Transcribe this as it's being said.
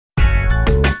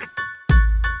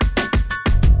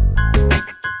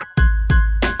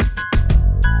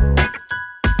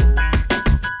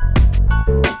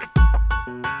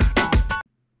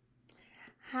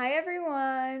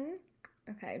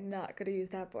not going to use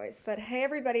that voice. But hey,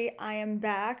 everybody, I am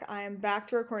back. I am back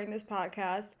to recording this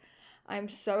podcast. I'm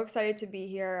so excited to be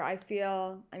here.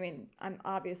 I'm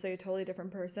obviously a totally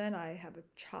different person. I have a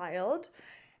child,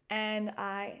 and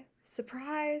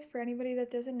surprise for anybody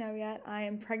that doesn't know yet, I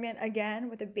am pregnant again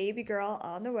with a baby girl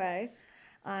on the way.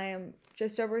 I am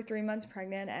just over 3 months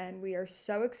pregnant, and we are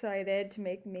so excited to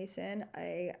make Mason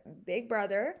a big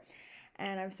brother,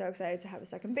 and I'm so excited to have a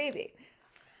second baby.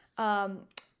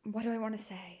 What do I want to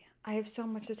say? I have so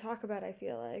much to talk about, I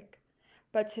feel like.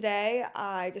 But today,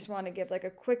 I just want to give like a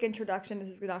quick introduction. This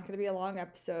is not going to be a long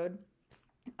episode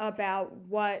about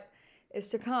what is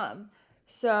to come.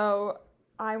 So,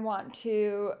 I want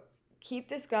to keep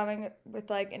this going with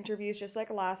like interviews just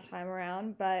like last time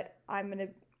around, but I'm going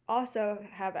to also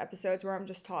have episodes where I'm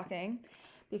just talking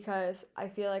because I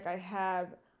feel like I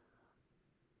have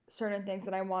certain things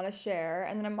that I want to share.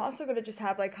 And then I'm also going to just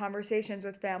have like conversations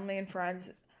with family and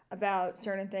friends about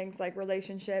certain things like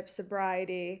relationships,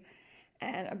 sobriety,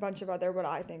 and a bunch of other what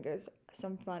I think is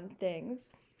some fun things.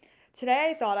 Today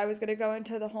I thought I was going to go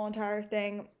into the whole entire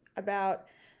thing about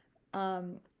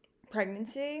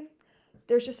pregnancy.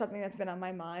 There's just something that's been on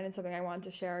my mind and something I wanted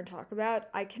to share and talk about.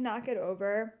 I cannot get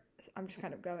over, I'm just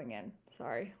kind of going in,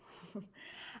 sorry.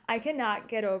 I cannot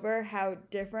get over how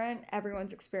different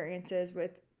everyone's experience is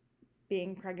with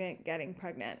being pregnant, getting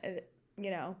pregnant.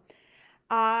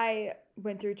 I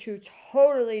went through two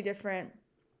totally different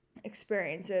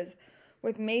experiences.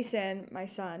 With Mason, my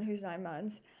son, who's 9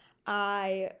 months,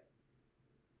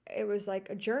 it was like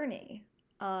a journey.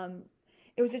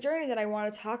 It was a journey that I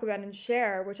want to talk about and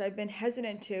share, which I've been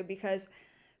hesitant to because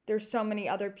there's so many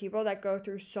other people that go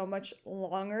through so much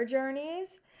longer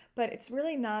journeys, but it's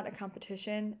really not a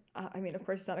competition. Of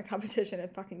course, it's not a competition.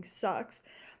 It fucking sucks,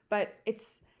 but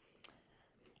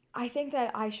I think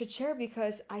that I should share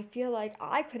because I feel like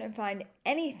I couldn't find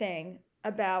anything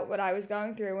about what I was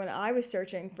going through when I was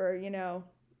searching for,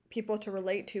 people to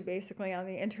relate to basically on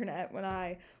the internet when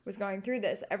I was going through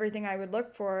this. Everything I would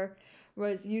look for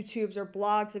was YouTubes or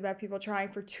blogs about people trying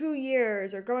for 2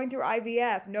 years or going through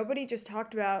IVF. Nobody just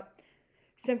talked about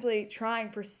simply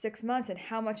trying for 6 months and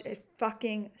how much it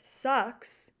fucking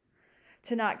sucks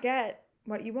to not get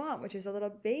what you want, which is a little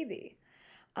baby.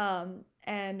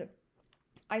 And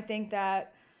I think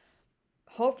that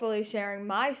hopefully sharing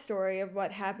my story of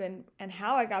what happened and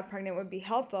how I got pregnant would be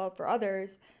helpful for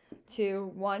others to,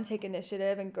 one, take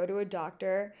initiative and go to a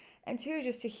doctor, and two,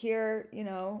 just to hear,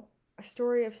 a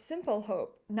story of simple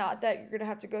hope. Not that you're going to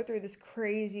have to go through this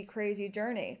crazy, crazy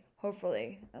journey,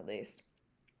 hopefully, at least.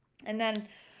 And then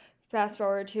fast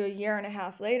forward to a year and a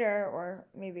half later, or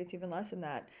maybe it's even less than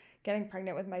that, getting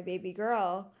pregnant with my baby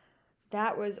girl.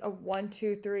 That was a 1,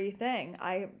 2, 3 thing.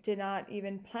 I did not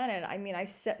even plan it.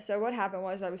 So what happened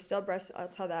was I was still I'll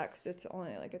tell that because it's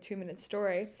only like a 2-minute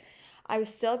story. I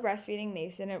was still breastfeeding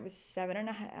Mason. It was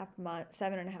 7.5 months, I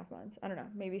don't know,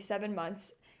 maybe 7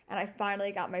 months. And I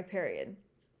finally got my period.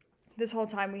 This whole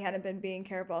time we hadn't been being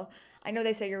careful. I know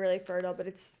they say you're really fertile, but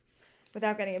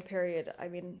without getting a period,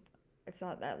 it's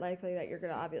not that likely that you're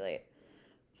going to ovulate.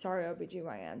 Sorry,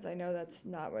 OBGYNs. I know that's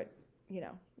not what, you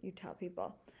tell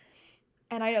people.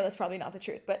 And I know that's probably not the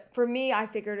truth. But for me, I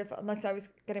figured unless I was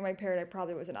getting my period, I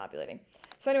probably wasn't ovulating.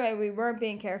 So anyway, we weren't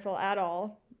being careful at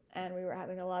all. And we were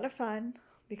having a lot of fun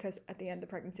because at the end of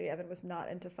pregnancy, Evan was not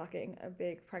into fucking a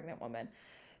big pregnant woman.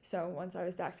 So once I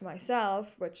was back to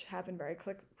myself, which happened very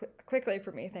quickly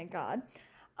for me, thank God,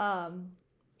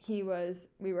 we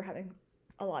were having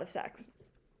a lot of sex.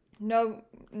 No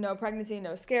pregnancy,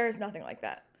 no scares, nothing like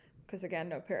that. Because again,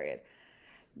 no period.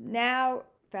 Now,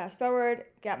 fast forward,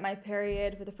 got my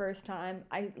period for the first time.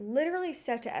 I literally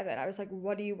said to Evan, I was like,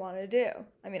 what do you want to do?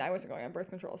 I wasn't going on birth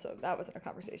control, so that wasn't a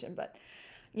conversation, but,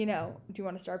 do you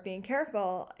want to start being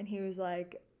careful? And he was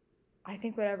like, I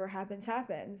think whatever happens,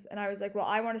 happens. And I was like, well,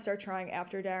 I want to start trying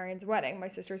after Darian's wedding. My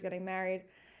sister's getting married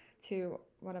to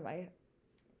one of my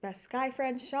best guy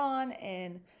friends, Sean,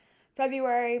 in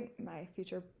February, my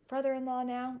future brother-in-law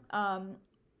now.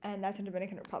 And that's in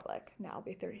Dominican Republic. Now I'll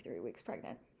be 33 weeks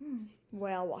pregnant.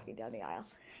 Whale walking down the aisle.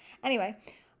 Anyway,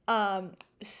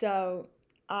 so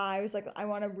I was like, I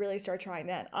want to really start trying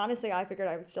that. Honestly, I figured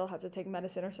I would still have to take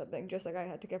medicine or something, just like I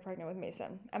had to get pregnant with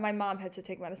Mason. And my mom had to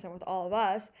take medicine with all of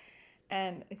us.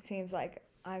 And it seems like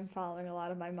I'm following a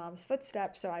lot of my mom's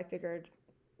footsteps, so I figured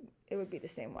it would be the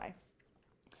same way.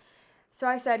 So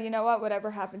I said, you know what,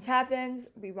 whatever happens, happens.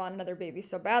 We want another baby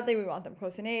so badly. We want them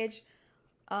close in age.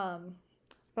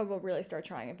 But we'll really start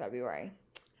trying in February.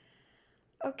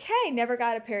 Okay, never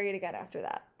got a period again after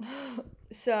that.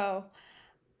 So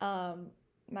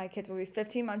my kids will be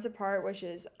 15 months apart, which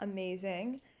is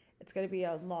amazing. It's going to be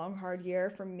a long, hard year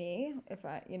for me if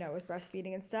I, with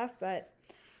breastfeeding and stuff, but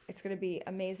it's going to be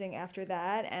amazing after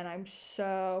that. And I'm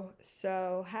so,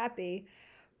 so happy.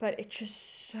 But it's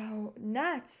just so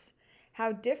nuts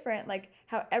how different, like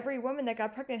how every woman that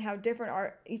got pregnant, how different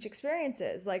are each experience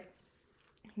is. Like,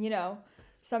 you know,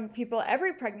 some people,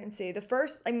 every pregnancy, the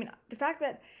fact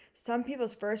that some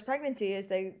people's first pregnancy is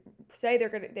they say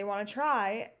they want to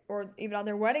try, or even on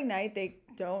their wedding night, they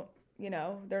don't,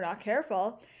 they're not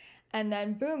careful. And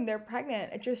then boom, they're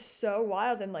pregnant. It's just so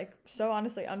wild and like so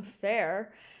honestly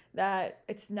unfair that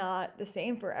it's not the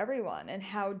same for everyone, and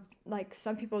how like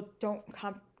some people don't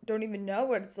even know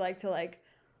what it's like to like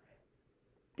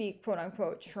be quote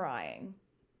unquote trying.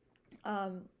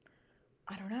 Um,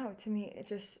 I don't know. To me,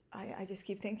 I just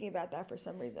keep thinking about that for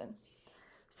some reason.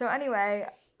 So anyway,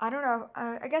 I don't know.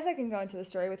 I guess I can go into the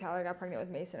story with how I got pregnant with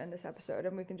Mason in this episode,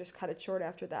 and we can just cut it short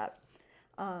after that.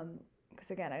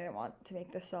 Because again, I didn't want to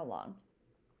make this so long.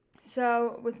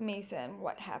 So with Mason,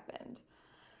 what happened?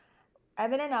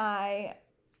 Evan and I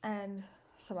and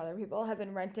some other people have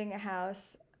been renting a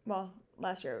house. Well,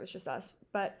 last year it was just us,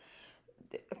 but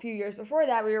a few years before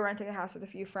that, we were renting a house with a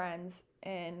few friends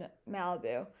in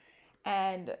Malibu.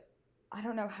 And I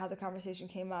don't know how the conversation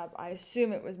came up. I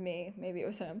assume it was me, maybe it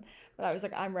was him, but I was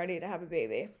like, I'm ready to have a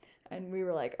baby. And we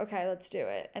were like, okay, let's do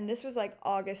it. And this was like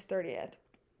August 30th.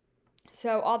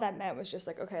 So all that meant was just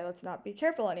like, okay, let's not be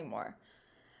careful anymore.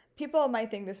 People might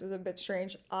think this was a bit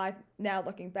strange. Now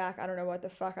looking back, I don't know what the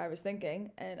fuck I was thinking.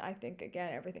 And I think,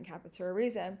 again, everything happens for a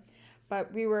reason.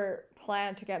 But we were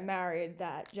planned to get married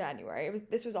that January.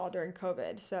 This was all during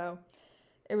COVID. So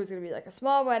it was going to be like a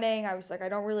small wedding. I was like, I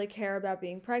don't really care about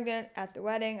being pregnant at the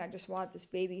wedding. I just want this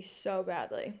baby so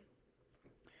badly.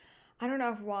 I don't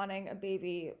know if wanting a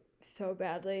baby so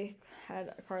badly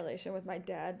had a correlation with my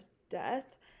dad's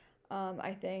death.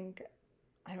 I think,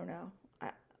 I don't know.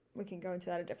 We can go into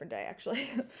that a different day, actually.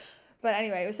 But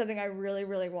anyway, it was something I really,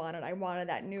 really wanted. I wanted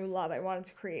that new love. I wanted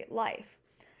to create life.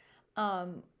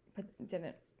 But it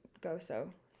didn't go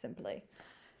so simply.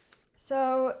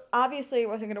 So obviously it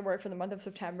wasn't going to work for the month of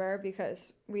September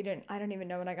because I don't even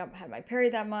know when had my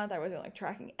period that month. I wasn't like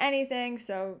tracking anything.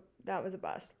 So that was a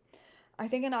bust. I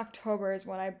think in October is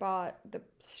when I bought the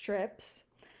strips,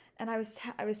 and I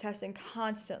was testing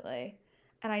constantly,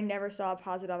 and I never saw a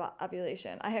positive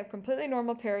ovulation. I have completely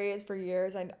normal periods for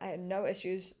years. I had no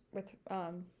issues with,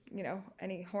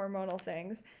 any hormonal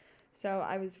things. So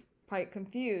I was quite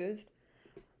confused.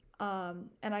 And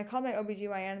I called my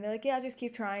OBGYN, and they're like, yeah, just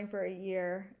keep trying for a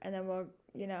year and then we'll,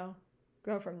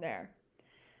 go from there.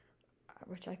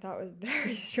 Which I thought was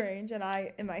very strange. And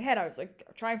in my head, I was like,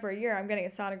 trying for a year, I'm getting a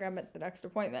sonogram at the next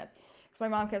appointment. So my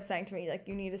mom kept saying to me, like,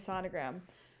 you need a sonogram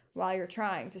while you're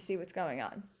trying to see what's going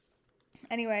on.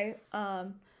 Anyway,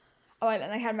 and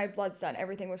I had my bloods done.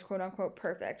 Everything was quote unquote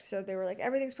perfect. So they were like,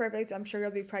 everything's perfect. I'm sure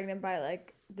you'll be pregnant by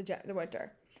like the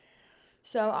winter.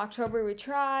 So October we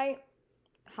try.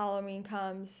 Halloween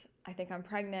comes. I think I'm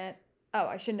pregnant. Oh,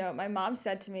 I should note, my mom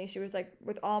said to me, she was like,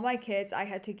 with all my kids, I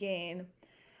had to gain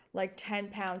like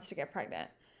 10 pounds to get pregnant.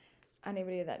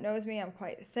 Anybody that knows me, I'm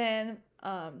quite thin.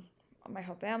 My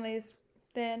whole family's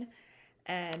thin.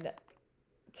 And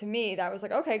to me, that was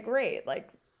like, okay, great. Like,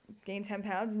 gain 10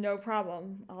 pounds, no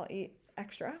problem. I'll eat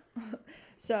extra.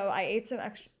 So I ate some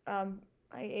extra.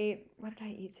 What did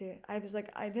I eat to? I was like,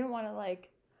 I didn't want to like,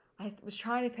 I was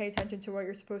trying to pay attention to what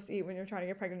you're supposed to eat when you're trying to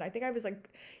get pregnant. I think I was like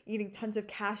eating tons of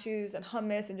cashews and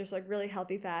hummus and just like really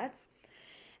healthy fats.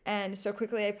 And so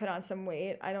quickly I put on some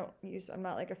weight. I'm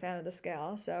not like a fan of the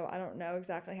scale, so I don't know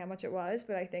exactly how much it was,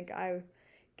 but I think I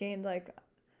gained like,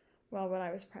 well, when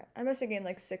I was I must have gained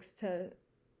like 6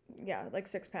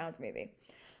 pounds maybe.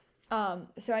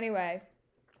 So anyway,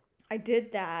 I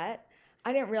did that.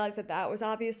 I didn't realize that was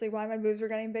obviously why my boobs were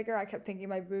getting bigger. I kept thinking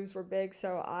my boobs were big,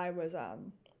 so I was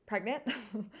pregnant.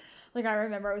 Like, I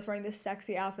remember I was wearing this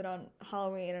sexy outfit on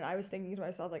Halloween, and I was thinking to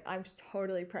myself, like, I'm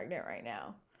totally pregnant right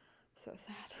now. So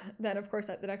sad. Then, of course,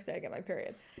 the next day I get my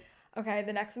period. Okay,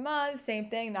 the next month, same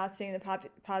thing, not seeing the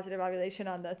positive ovulation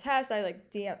on the test. I like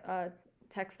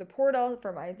text the portal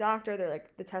for my doctor. They're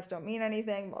like, the tests don't mean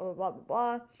anything, blah, blah, blah, blah,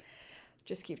 blah.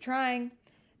 Just keep trying.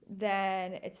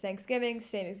 Then it's Thanksgiving,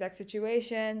 same exact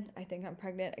situation. I think I'm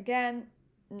pregnant again,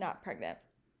 not pregnant.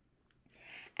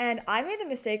 And I made the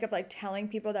mistake of like telling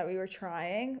people that we were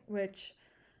trying, which,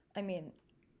 I mean,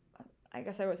 I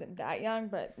guess I wasn't that young,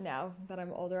 but now that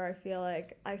I'm older, I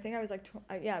think I was like,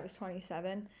 I was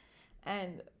 27,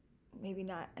 and maybe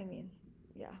not, I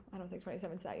don't think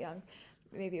 27 is that young.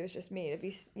 Maybe it was just me to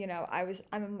be,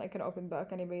 I'm like an open book,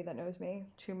 anybody that knows me,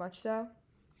 too much so.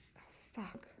 Oh,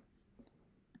 fuck.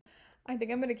 I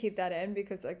think I'm going to keep that in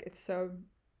because like it's so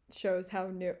shows how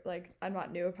new, like, I'm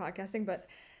not new at podcasting, but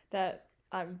that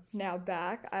I'm now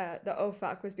back. The oh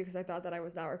fuck was because I thought that I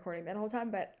was not recording that whole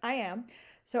time, but I am.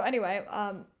 So anyway,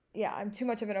 yeah, I'm too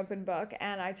much of an open book,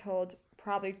 and I told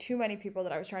probably too many people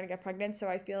that I was trying to get pregnant. So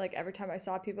I feel like every time I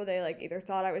saw people, they like either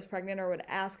thought I was pregnant or would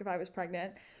ask if I was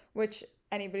pregnant, which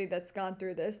anybody that's gone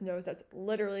through this knows that's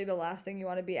literally the last thing you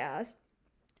want to be asked.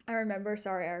 I remember,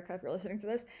 sorry Erica if you're listening to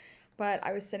this, but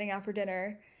I was sitting out for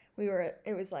dinner.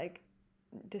 It was like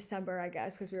December, I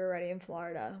guess, because we were already in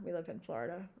Florida. We live in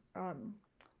Florida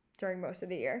during most of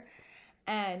the year.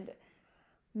 And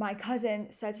my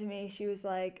cousin said to me, she was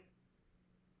like,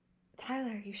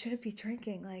 Tyler, you shouldn't be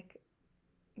drinking. Like,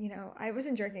 I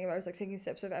wasn't drinking, but I was like taking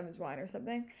sips of Evan's wine or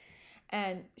something.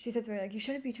 And she said to me, like, you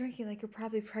shouldn't be drinking, like, you're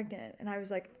probably pregnant. And I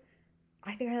was like,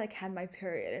 I think I like had my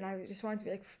period. And I just wanted to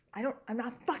be like, I'm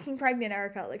not fucking pregnant,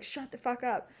 Erica. Like, shut the fuck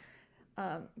up.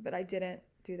 But I didn't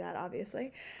do that,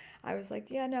 obviously. I was like,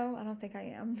 yeah, no, I don't think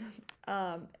I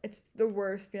am. It's the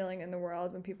worst feeling in the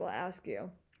world when people ask you.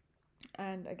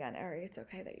 And again, Ari, it's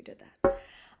okay that you did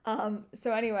that.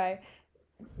 So anyway,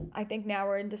 I think now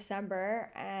we're in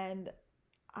December, and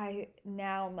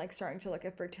I'm like starting to look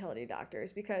at fertility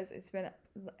doctors because it's been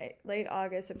late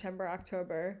August, September,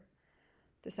 October,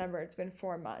 December. It's been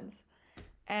 4 months.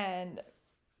 And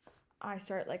I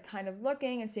start like kind of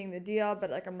looking and seeing the deal, but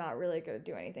like I'm not really going to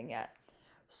do anything yet.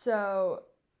 So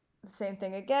same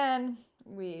thing again,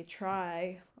 we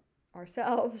try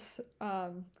ourselves.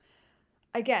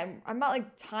 Again, I'm not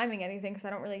like timing anything because I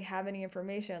don't really have any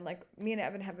information. Like me and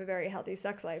Evan have a very healthy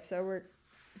sex life, so we're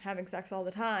having sex all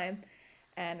the time.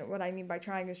 And what I mean by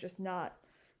trying is just not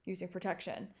using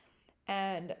protection.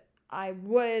 And I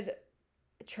would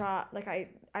try, like I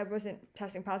wasn't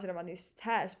testing positive on these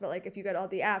tests, but like if you get all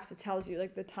the apps, it tells you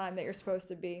like the time that you're supposed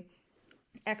to be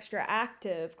extra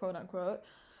active, quote unquote.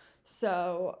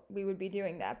 So we would be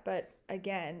doing that. But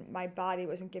again, my body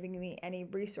wasn't giving me any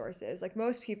resources. Like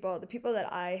most people, the people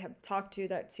that I have talked to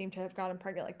that seem to have gotten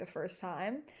pregnant like the first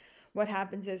time, what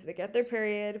happens is they get their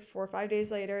period 4 or 5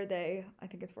 days later, I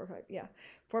think it's 4 or 5, yeah,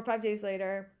 4 or 5 days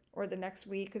later, or the next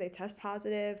week, they test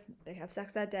positive, they have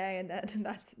sex that day, and then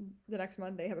that's the next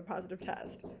month they have a positive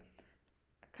test.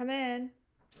 Come in.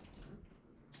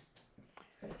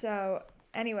 So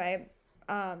anyway,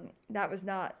 that was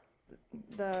not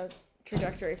the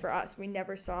trajectory for us. We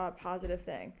never saw a positive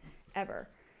thing ever.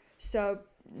 So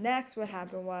next what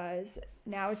happened was,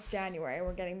 now it's January and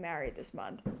we're getting married this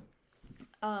month.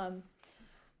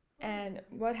 And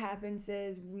what happens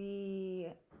is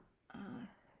did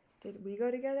we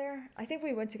go together? I think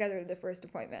we went together to the first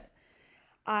appointment.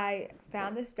 I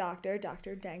found this doctor,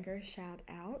 Dr. Denger, shout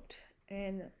out,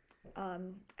 in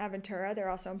Aventura. They're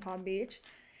also in Palm Beach.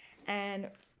 And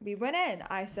we went in.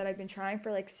 I said I've been trying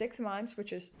for like 6 months,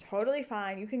 which is totally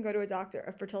fine. You can go to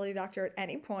a fertility doctor at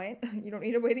any point. You don't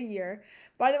need to wait a year.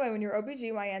 By the way, when your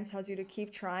OBGYN tells you to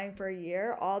keep trying for a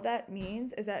year, all that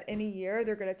means is that in a year,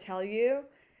 they're going to tell you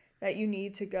that you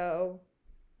need to go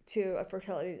to a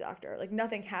fertility doctor. Like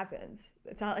nothing happens.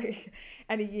 It's not like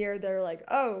in a year they're like,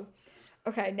 oh,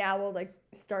 okay, now we'll like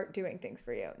start doing things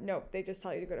for you. Nope, they just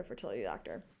tell you to go to a fertility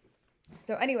doctor.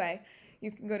 So anyway,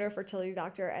 you can go to a fertility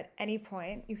doctor at any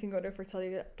point. You can go to a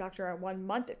fertility doctor at 1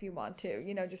 month if you want to,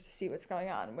 just to see what's going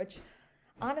on, which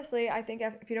honestly, I think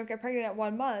if you don't get pregnant at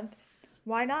 1 month,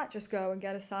 why not just go and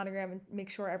get a sonogram and make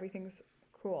sure everything's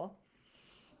cool?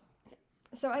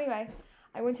 So anyway,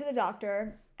 I went to the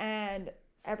doctor and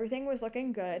everything was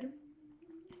looking good.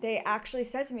 They actually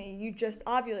said to me, you just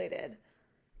ovulated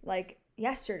like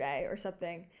yesterday or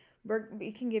something.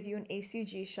 We can give you an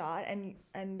ACG shot and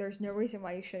there's no reason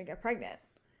why you shouldn't get pregnant.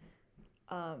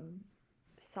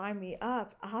 Sign me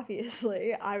up,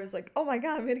 obviously. I was like, oh my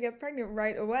God, I'm gonna get pregnant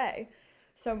right away.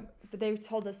 But they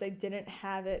told us they didn't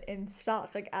have it in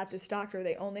stock, like at this doctor.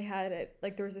 They only had it,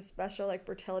 like there was a special like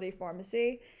fertility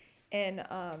pharmacy in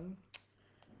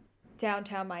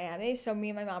downtown Miami. So me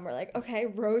and my mom were like, okay,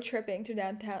 road tripping to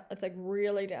downtown. It's like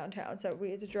really downtown. So we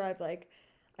had to drive like,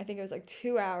 I think it was like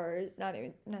 2 hours, not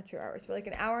 2 hours, but like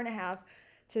an hour and a half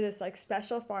to this like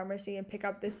special pharmacy and pick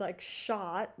up this like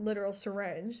shot, literal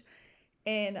syringe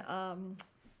in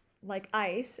like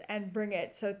ice and bring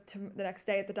it. So to the next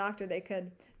day at the doctor, they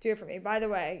could do it for me. By the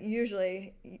way,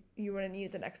 usually you wouldn't need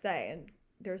it the next day. And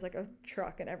there's like a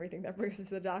truck and everything that brings us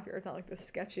to the doctor. It's not like this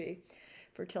sketchy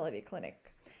fertility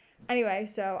clinic. Anyway,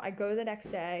 so I go the next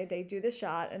day, they do the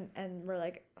shot and we're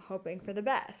like hoping for the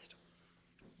best.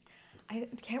 I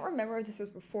can't remember if this was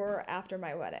before or after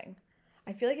my wedding.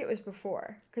 I feel like it was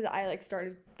before because I like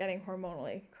started getting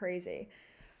hormonally crazy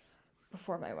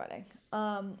before my wedding.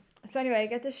 So anyway, I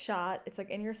get this shot. It's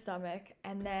like in your stomach,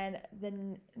 and then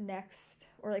the next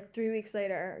or like 3 weeks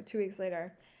later, or 2 weeks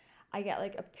later, I get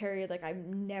like a period like I've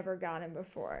never gotten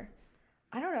before.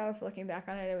 I don't know if looking back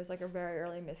on it, it was like a very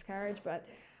early miscarriage, but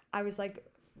I was like,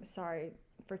 sorry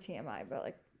for TMI, but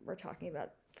like we're talking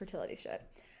about fertility shit.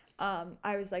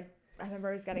 I was like, I remember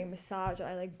I was getting a massage and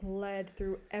I like bled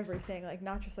through everything, like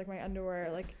not just like my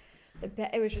underwear, like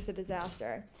it was just a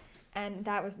disaster. And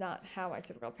that was not how my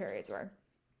typical periods were.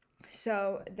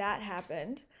 So that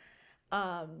happened.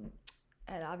 Um,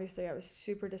 and obviously I was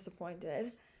super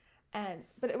disappointed.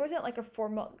 But it wasn't like a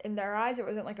formal, in their eyes, it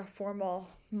wasn't like a formal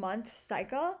month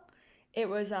cycle. It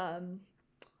was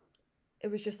it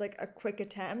was just like a quick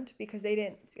attempt because they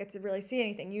didn't get to really see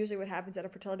anything. Usually what happens at a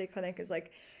fertility clinic is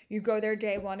like you go there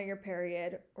day one of your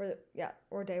period, or yeah,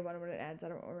 or day one when it ends, I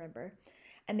don't remember.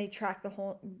 And they track the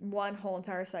whole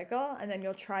entire cycle, and then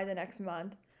you'll try the next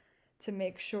month to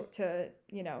make sure to,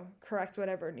 correct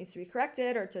whatever needs to be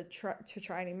corrected, or to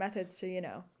try any methods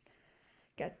to,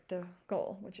 get the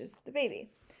goal, which is the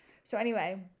baby. So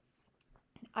anyway,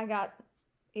 I got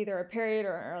either a period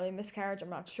or an early miscarriage, I'm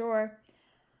not sure.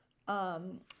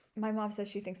 My mom says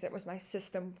she thinks it was my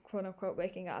system, quote unquote,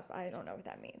 waking up. I don't know what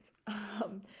that means.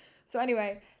 So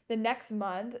anyway, the next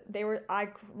month I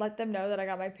let them know that I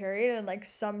got my period, and like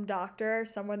some doctor,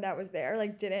 someone that was there,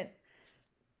 like didn't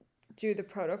do the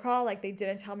protocol. Like they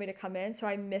didn't tell me to come in. So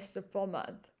I missed a full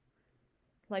month.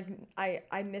 Like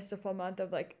I missed a full month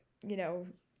of like,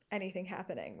 anything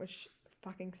happening, which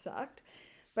fucking sucked.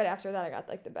 But after that, I got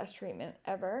like the best treatment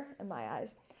ever in my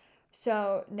eyes.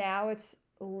 So now it's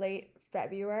late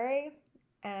February,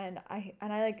 and I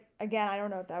like, again, I don't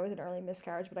know if that was an early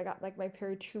miscarriage, but I got like my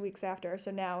period 2 weeks after. So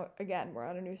now again, we're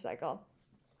on a new cycle.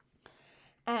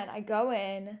 And I go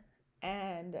in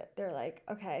and they're like,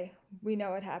 okay, we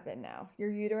know what happened now. Your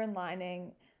uterine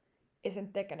lining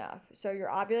isn't thick enough. So you're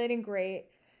ovulating great.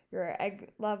 Your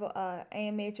egg level,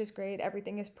 AMH is great.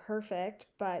 Everything is perfect,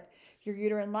 but your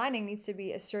uterine lining needs to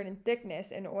be a certain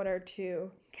thickness in order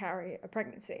to carry a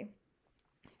pregnancy.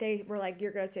 They were like,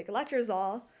 you're going to take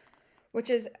letrozole, which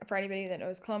is, for anybody that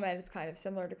knows Clomid, it's kind of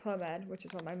similar to Clomid, which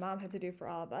is what my mom had to do for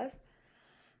all of us.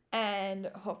 And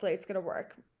hopefully it's going to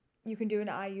work. You can do an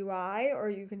IUI, or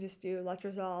you can just do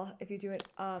letrozole if you do it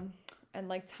and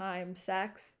like time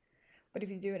sex. But if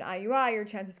you do an IUI, your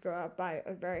chances go up by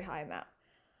a very high amount.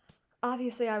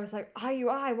 Obviously, I was like,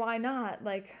 IUI, why not?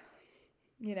 Like,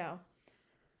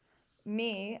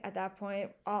 me at that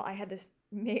point, I had this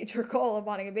major goal of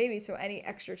wanting a baby. So any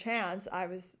extra chance, I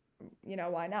was,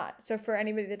 why not? So for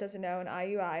anybody that doesn't know, an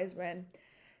IUI is when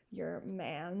your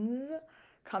man's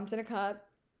comes in a cup,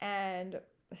 and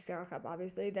a sterile cup,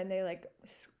 obviously. Then they like,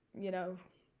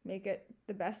 make it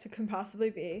the best it can possibly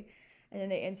be. And then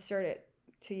they insert it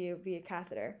to you via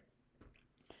catheter.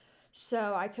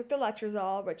 So I took the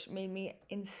letrozole, which made me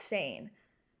insane.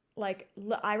 Like,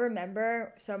 I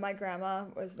remember, so my grandma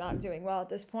was not doing well at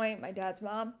this point, my dad's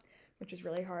mom, which was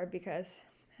really hard because,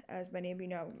 as many of you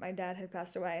know, my dad had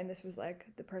passed away, and this was like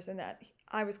the person that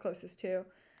I was closest to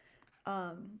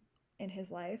in his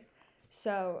life.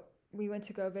 So we went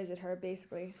to go visit her.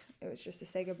 Basically, it was just to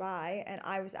say goodbye, and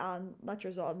I was on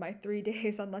letrozole. My 3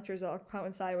 days on letrozole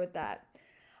coincided with that.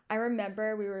 I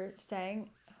remember we were staying,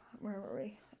 where were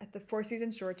we? At the Four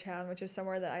Seasons Georgetown, which is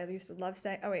somewhere that I used to love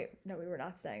staying. Oh wait, no, we were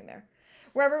not staying there.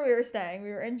 Wherever we were staying, we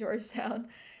were in Georgetown,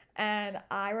 and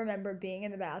I remember being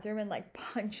in the bathroom and like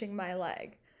punching my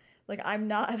leg. Like I'm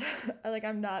not,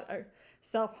 I'm not a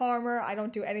self-harmer. I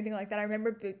don't do anything like that. I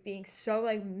remember being so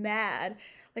like mad.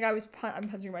 Like I'm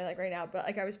punching my leg right now, but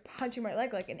like I was punching my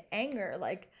leg like in anger.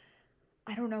 Like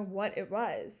I don't know what it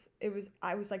was.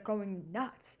 I was like going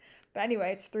nuts. But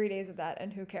anyway, it's 3 days of that,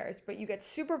 and who cares? But you get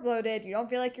super bloated. You don't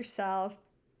feel like yourself.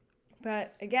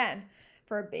 But again,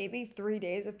 for a baby, 3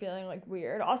 days of feeling like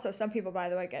weird. Also, some people, by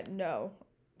the way, get no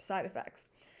side effects.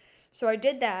 So I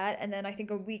did that, and then I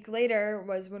think a week later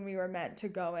was when we were meant to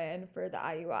go in for the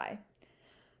IUI.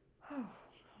 Oh,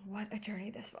 what a journey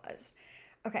this was.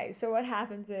 Okay, so what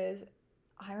happens is,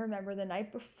 I remember the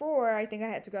night before, I think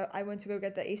I went to go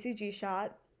get the ACG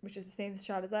shot, which is the same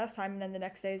shot as last time, and then the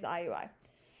next day is the IUI.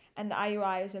 And the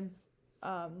IUI is in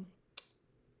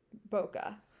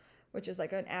Boca, which is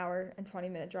like an hour and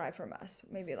 20-minute drive from us,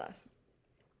 maybe less.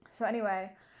 So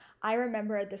anyway, I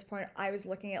remember at this point, I was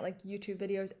looking at like YouTube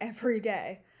videos every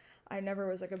day. I never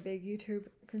was like a big YouTube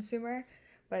consumer,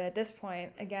 but at this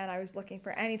point, again, I was looking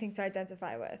for anything to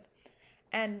identify with.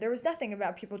 And there was nothing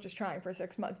about people just trying for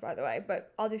 6 months, by the way,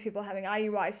 but all these people having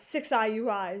IUIs, 6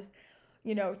 IUIs,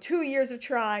 2 years of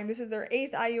trying. This is their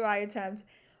 8th IUI attempt.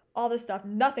 All this stuff,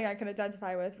 nothing I could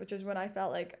identify with, which is when I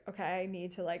felt like, okay, I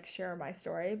need to like share my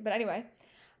story. But anyway,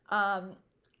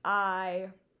 I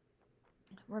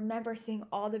remember seeing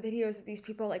all the videos of these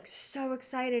people like so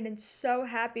excited and so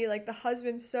happy, like the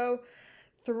husband so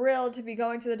thrilled to be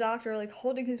going to the doctor, like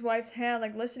holding his wife's hand,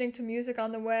 like listening to music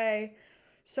on the way,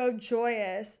 so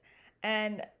joyous.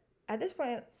 And at this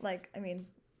point, like, I mean,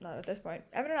 not at this point,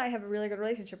 Evan and I have a really good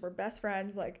relationship. We're best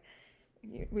friends. Like,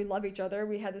 we love each other.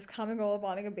 We had this common goal of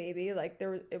wanting a baby. Like,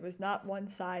 it was not one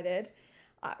sided,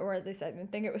 or at least I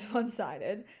didn't think it was one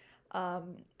sided. I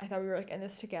thought we were like in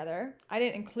this together. I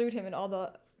didn't include him in all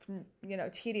the,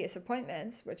 tedious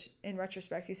appointments, which in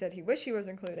retrospect he said he wished he was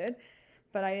included,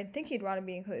 but I didn't think he'd want to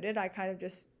be included. I kind of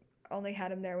just only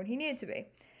had him there when he needed to be.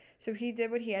 So he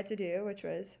did what he had to do, which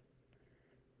was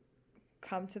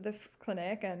come to the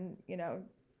clinic and,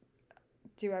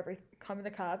 come in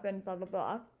the cup and blah, blah,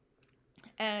 blah.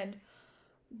 And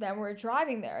then we're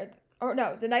driving there. Or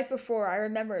no, the night before, I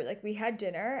remember like we had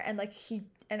dinner and like he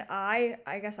and I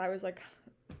guess I was like,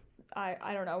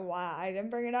 I don't know why I didn't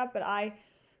bring it up, but I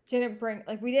didn't bring,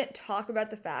 like, we didn't talk about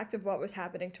the fact of what was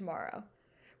happening tomorrow,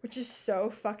 which is so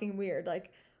fucking weird.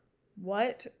 Like,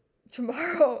 what?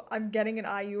 Tomorrow I'm getting an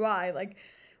IUI. Like,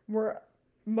 we're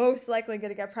most likely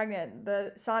going to get pregnant.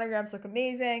 The sonograms look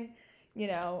amazing. You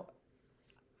know,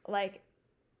 like,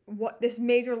 what this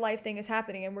major life thing is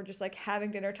happening, and we're just like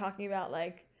having dinner talking about,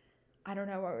 like, I don't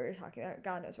know what we were talking about.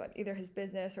 God knows what. Either his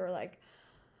business or like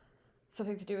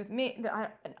something to do with me.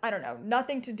 I don't know.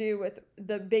 Nothing to do with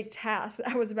the big task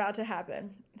that was about to happen.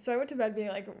 So I went to bed being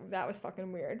like, that was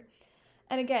fucking weird.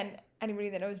 And again, anybody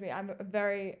that knows me, I'm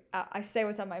very, I say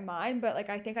what's on my mind, but like,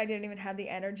 I think I didn't even have the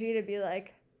energy to be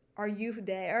like, are you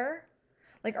there?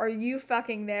 Like, are you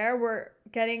fucking there? We're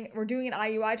doing an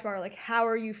IUI tomorrow. Like, how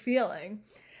are you feeling?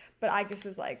 But I just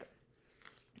was like,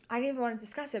 I didn't even want to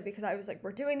discuss it because I was like,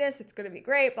 we're doing this. It's going to be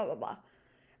great, blah, blah, blah.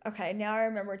 Okay, now I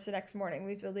remember it's the next morning.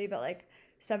 We have to leave at like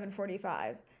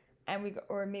 7:45, and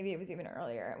or maybe it was even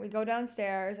earlier. We go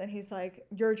downstairs and he's like,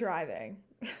 "You're driving."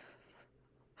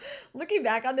 Looking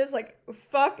back on this, like,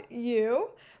 fuck you.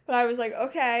 But I was like,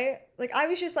 okay. Like, I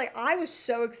was just like, I was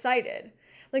so excited.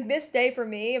 Like, this day for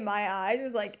me, in my eyes,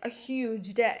 was like a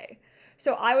huge day.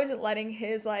 So I wasn't letting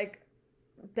his like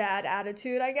bad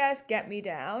attitude, I guess, get me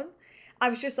down. I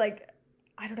was just like,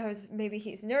 I don't know, maybe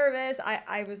he's nervous.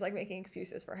 I was like making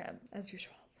excuses for him, as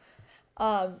usual.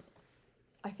 Um,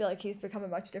 I feel like he's become a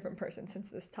much different person since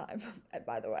this time,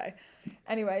 by the way.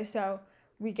 Anyway, so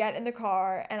we get in the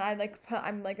car and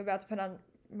I'm like about to put on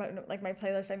my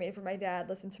playlist I made for my dad,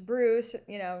 listen to Bruce,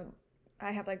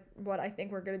 I have like what I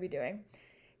think we're going to be doing.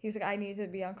 He's like, I need to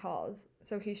be on calls.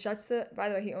 So he by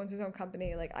the way, he owns his own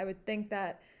company. Like, I would think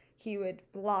that he would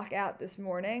block out this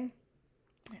morning.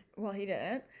 Well, he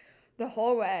didn't the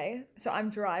whole way. So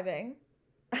I'm driving.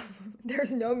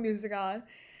 There's no music on.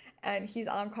 And he's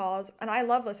on calls. And I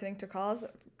love listening to calls.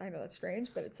 I know that's strange,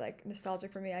 but it's like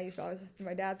nostalgic for me. I used to always listen to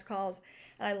my dad's calls.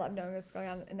 And I love knowing what's going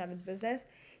on in Evan's business.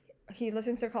 He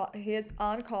is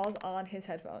on calls on his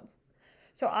headphones.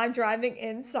 So I'm driving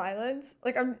in silence.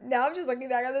 Like, I'm just looking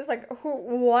back at this like,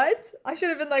 what? I should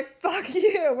have been like, fuck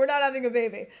you. We're not having a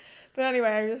baby. But anyway,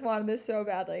 I just wanted this so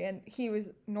badly. And he was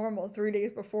normal 3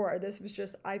 days before. This was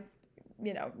just,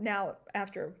 now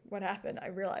after what happened, I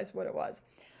realized what it was.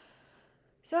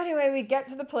 So anyway, we get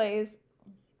to the place.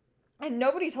 And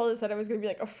nobody told us that it was going to be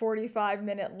like a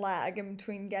 45-minute lag in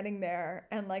between getting there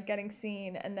and like getting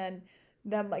seen and then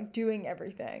them like doing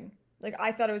everything. Like,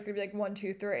 I thought it was going to be like 1,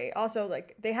 2, 3. Also,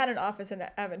 like, they had an office in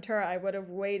Aventura. I would have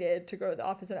waited to go to the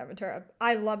office in Aventura.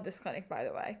 I love this clinic, by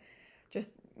the way. Just,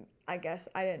 I guess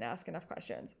I didn't ask enough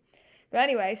questions. But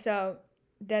anyway, so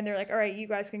then they're like, all right, you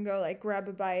guys can go like grab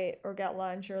a bite or get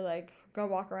lunch or like go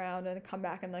walk around and come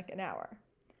back in like an hour.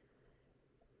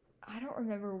 I don't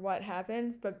remember what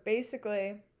happens, but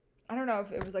basically, I don't know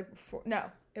if it was like before. No,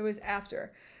 it was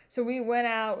after. So we went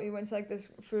out, we went to like this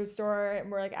food store and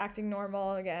we're like acting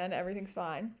normal again, everything's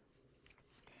fine.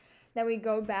 Then we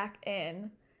go back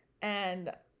in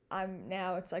and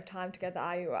it's like time to get the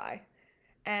IUI.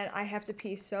 And I have to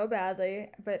pee so badly,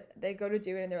 but they go to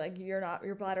do it and they're like,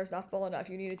 your bladder's not full enough,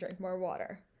 you need to drink more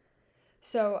water.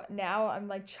 So now I'm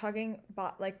like chugging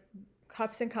like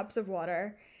cups and cups of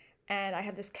water. And I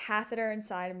have this catheter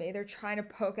inside of me. They're trying to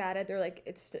poke at it. They're like,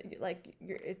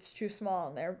 it's too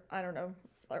small, and I don't know,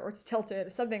 or it's tilted or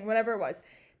something, whatever it was.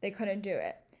 They couldn't do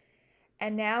it.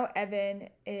 And now Evan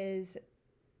he's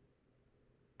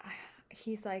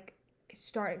like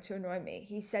starting to annoy me.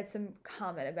 He said some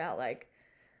comment about like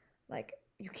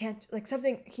you can't, like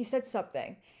something, he said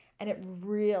something, and it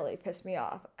really pissed me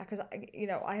off because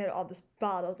I had all this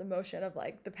bottled emotion of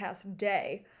like the past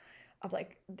day of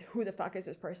like, who the fuck is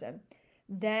this person?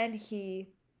 Then he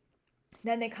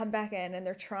Then they come back in and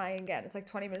they're trying again. It's like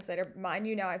 20 minutes later. Mind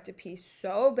you, now I have to pee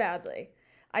so badly.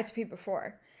 I had to pee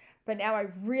before, but now I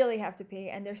really have to pee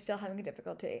and they're still having a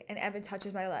difficulty. And Evan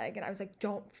touches my leg and I was like,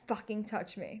 don't fucking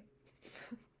touch me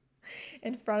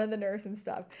in front of the nurse and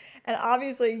stuff. And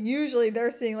obviously, usually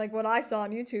they're seeing like what I saw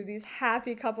on YouTube, these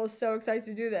happy couples so excited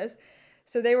to do this.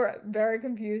 So they were very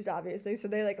confused, obviously. So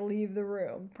they like leave the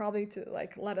room, probably to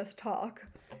like let us talk.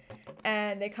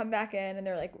 And they come back in and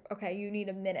they're like, okay, you need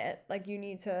a minute. Like, you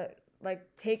need to like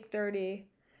take 30.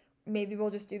 Maybe we'll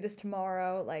just do this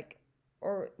tomorrow. Like,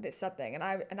 or this something. And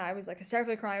I was like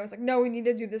hysterically crying. I was like, no, we need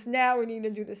to do this now. We need to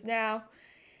do this now.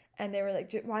 And they were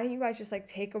like, why don't you guys just like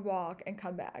take a walk and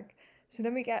come back? So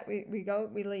then we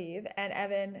leave, and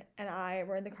Evan and I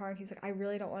were in the car, and he's like, I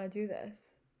really don't want to do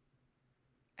this.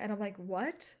 And I'm like,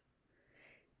 what?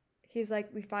 He's like,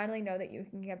 we finally know that you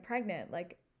can get pregnant.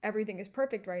 Like, everything is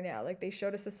perfect right now. Like, they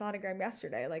showed us the sonogram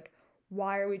yesterday. Like,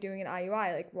 why are we doing an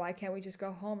IUI? Like, why can't we just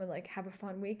go home and like have a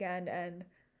fun weekend and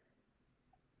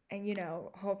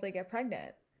hopefully get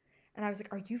pregnant? And I was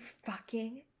like, are you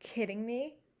fucking kidding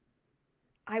me?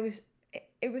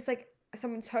 It was like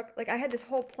someone took, like, I had this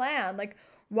whole plan. Like,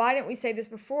 why didn't we say this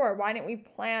before? Why didn't we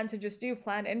plan to just do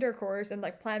planned intercourse and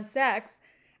like plan sex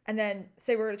and then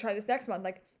say we're going to try this next month?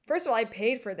 Like, first of all, I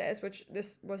paid for this, which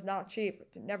this was not cheap.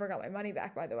 Never got my money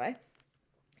back, by the way.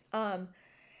 And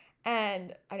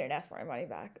I didn't ask for my money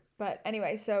back. But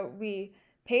anyway, so we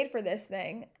paid for this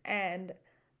thing and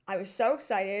I was so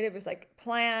excited. It was like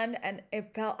planned and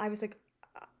I was like,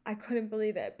 I couldn't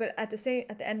believe it. But at the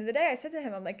end of the day, I said to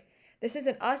him, I'm like, this is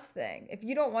an us thing. If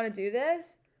you don't want to do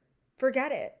this,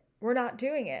 forget it. We're not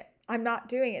doing it. I'm not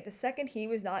doing it. The second he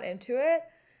was not into it,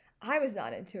 I was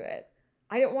not into it.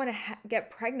 I didn't want to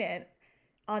get pregnant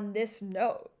on this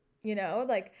note,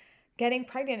 like getting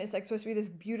pregnant is like supposed to be this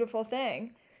beautiful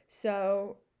thing.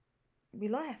 So we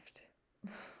left.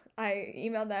 I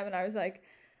emailed them and I was like,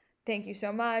 thank you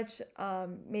so much.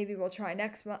 Maybe we'll try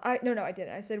next month. No, I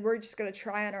didn't. I said, we're just going to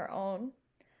try on our own.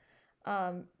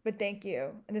 But thank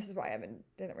you. And this is why Evan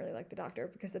didn't really like the doctor,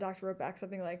 because the doctor wrote back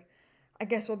something like, I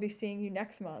guess we'll be seeing you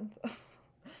next month.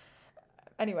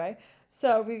 Anyway,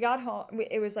 so we got home.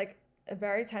 It was like a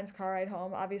very tense car ride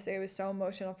home. Obviously, it was so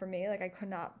emotional for me. Like, I could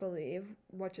not believe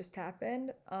what just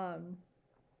happened.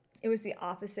 It was the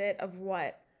opposite of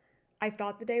what I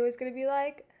thought the day was going to be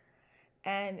like.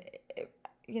 And,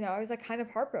 I was like kind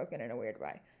of heartbroken in a weird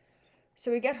way.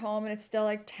 So we get home and it's still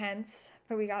like tense,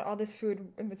 but we got all this food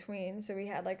in between. So we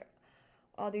had like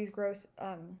all these gross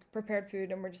prepared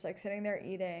food and we're just like sitting there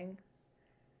eating.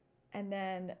 And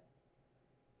then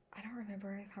I don't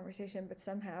remember the conversation, but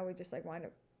somehow we just like wind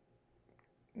up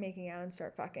making out and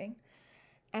start fucking.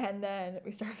 And then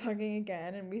we start fucking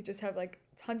again and we just have like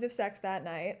tons of sex that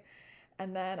night.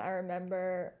 And then I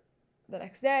remember the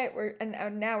next day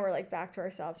and now we're like back to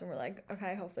ourselves and we're like,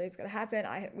 okay, hopefully it's gonna happen.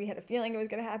 We had a feeling it was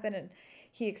gonna happen, and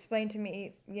he explained to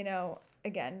me,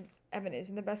 again, Evan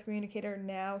isn't the best communicator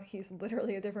now. He's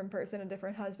literally a different person, a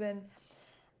different husband,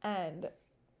 and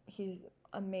he's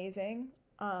amazing.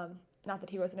 Not that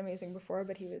he wasn't amazing before,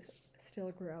 but he was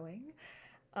still growing,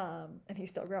 and he's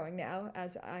still growing now,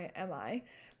 as I.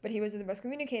 But he was the best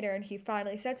communicator, and he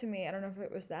finally said to me, I don't know if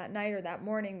it was that night or that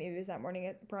morning, maybe it was that morning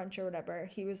at brunch or whatever,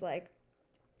 he was like,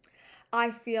 I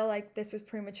feel like this was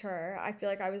premature. I feel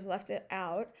like I was left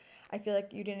out. I feel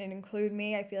like you didn't include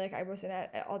me. I feel like I wasn't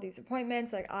at all these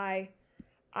appointments. Like, I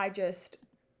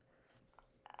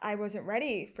wasn't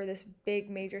ready for this big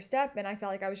major step, and I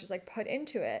felt like I was just like put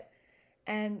into it.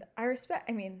 And obviously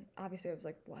I was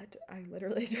like, what? I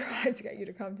literally tried to get you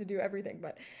to come to do everything,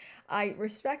 but I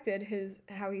respected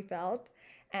how he felt,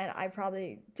 and I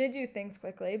probably did do things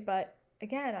quickly, but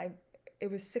again, it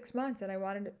was 6 months and I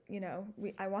wanted, no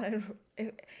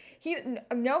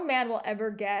man will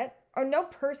ever get, or no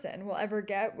person will ever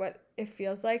get what it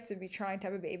feels like to be trying to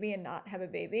have a baby and not have a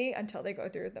baby until they go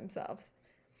through it themselves.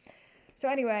 So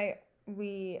anyway,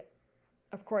 we,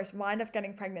 of course, wind up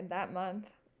getting pregnant that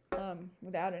month,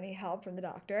 without any help from the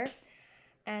doctor.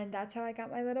 And that's how I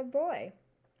got my little boy.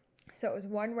 So it was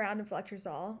 1 round of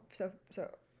letrozole. So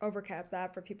overcap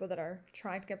that for people that are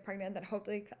trying to get pregnant that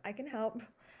hopefully I can help.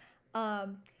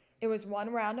 It was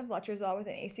 1 round of letrozole with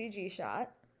an ACG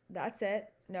shot. That's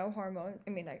it. No hormones.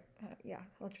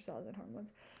 Letrozole isn't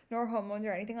hormones. No hormones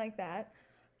or anything like that.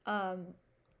 By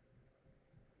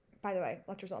the way,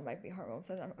 letrozole might be hormones,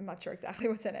 and I'm not sure exactly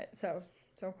what's in it, so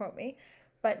don't quote me.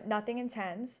 But nothing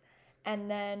intense. And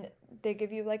then they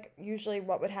give you, like, usually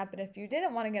what would happen if you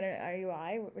didn't want to get an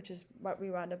IUI, which is what we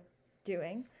wound up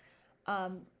doing.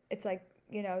 It's like,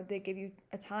 they give you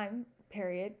a time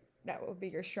period that will be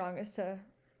your strongest to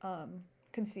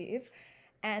conceive.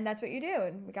 And that's what you do.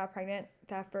 And we got pregnant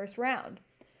that first round.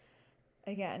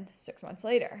 Again, 6 months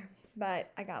later.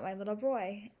 But I got my little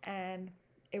boy, and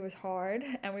it was hard,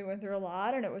 and we went through a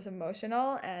lot, and it was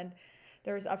emotional, and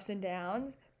there was ups and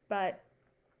downs. But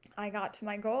I got to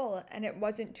my goal, and it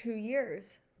wasn't 2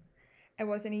 years. It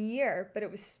wasn't a year, but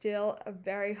it was still a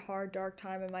very hard, dark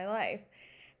time in my life.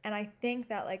 And I think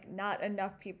that like not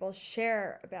enough people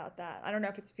share about that. I don't know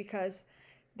if it's because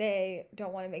they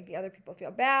don't want to make the other people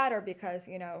feel bad, or because,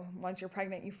 once you're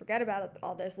pregnant, you forget about it,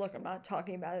 all this. Look, I'm not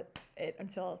talking about it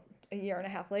until a year and a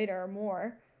half later or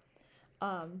more.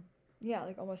 Yeah,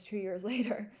 like almost 2 years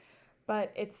later.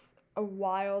 But it's a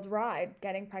wild ride.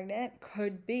 Getting pregnant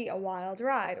could be a wild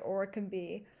ride, or it can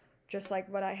be just like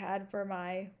what I had for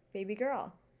my baby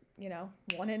girl,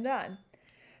 one and done.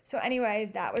 So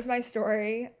anyway, that was my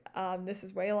story. This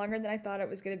is way longer than I thought it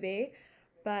was going to be,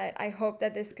 but I hope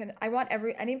that I want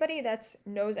anybody that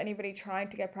knows anybody trying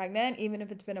to get pregnant, even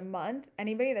if it's been a month,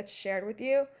 anybody that's shared with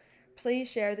you, please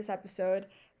share this episode.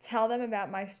 Tell them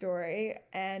about my story,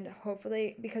 and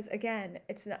hopefully, because again,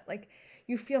 it's not like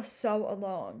you feel so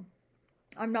alone.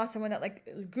 I'm not someone that like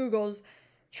Googles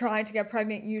trying to get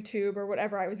pregnant YouTube or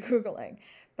whatever I was Googling.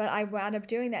 But I wound up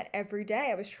doing that every day.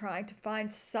 I was trying to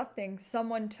find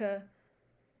someone to,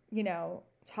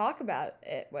 talk about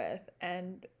it with.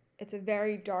 And it's a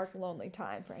very dark, lonely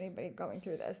time for anybody going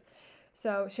through this.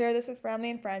 So share this with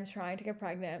family and friends trying to get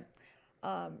pregnant.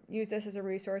 Use this as a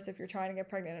resource if you're trying to get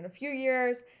pregnant in a few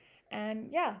years. And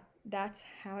yeah, that's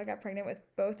how I got pregnant with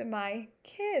both of my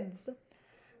kids.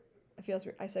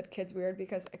 I said kids weird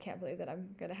because I can't believe that I'm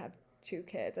going to have 2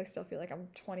 kids. I still feel like I'm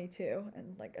 22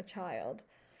 and like a child.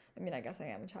 I mean, I guess I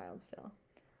am a child still.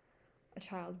 A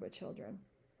child with children.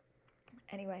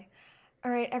 Anyway.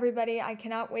 All right, everybody. I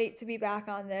cannot wait to be back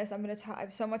on this. I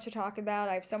have so much to talk about.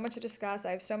 I have so much to discuss.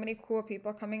 I have so many cool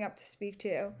people coming up to speak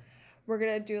to. We're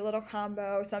going to do a little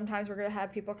combo. Sometimes we're going to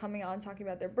have people coming on talking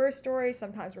about their birth stories.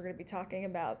 Sometimes we're going to be talking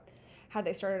about how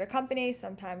they started a company.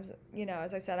 Sometimes,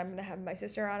 as I said, I'm going to have my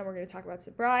sister on and we're going to talk about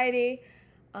sobriety.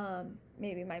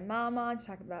 Maybe my mom on to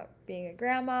talk about being a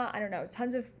grandma. I don't know,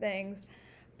 tons of things.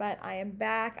 But I am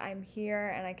back, I'm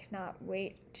here, and I cannot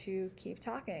wait to keep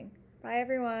talking. Bye,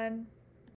 everyone.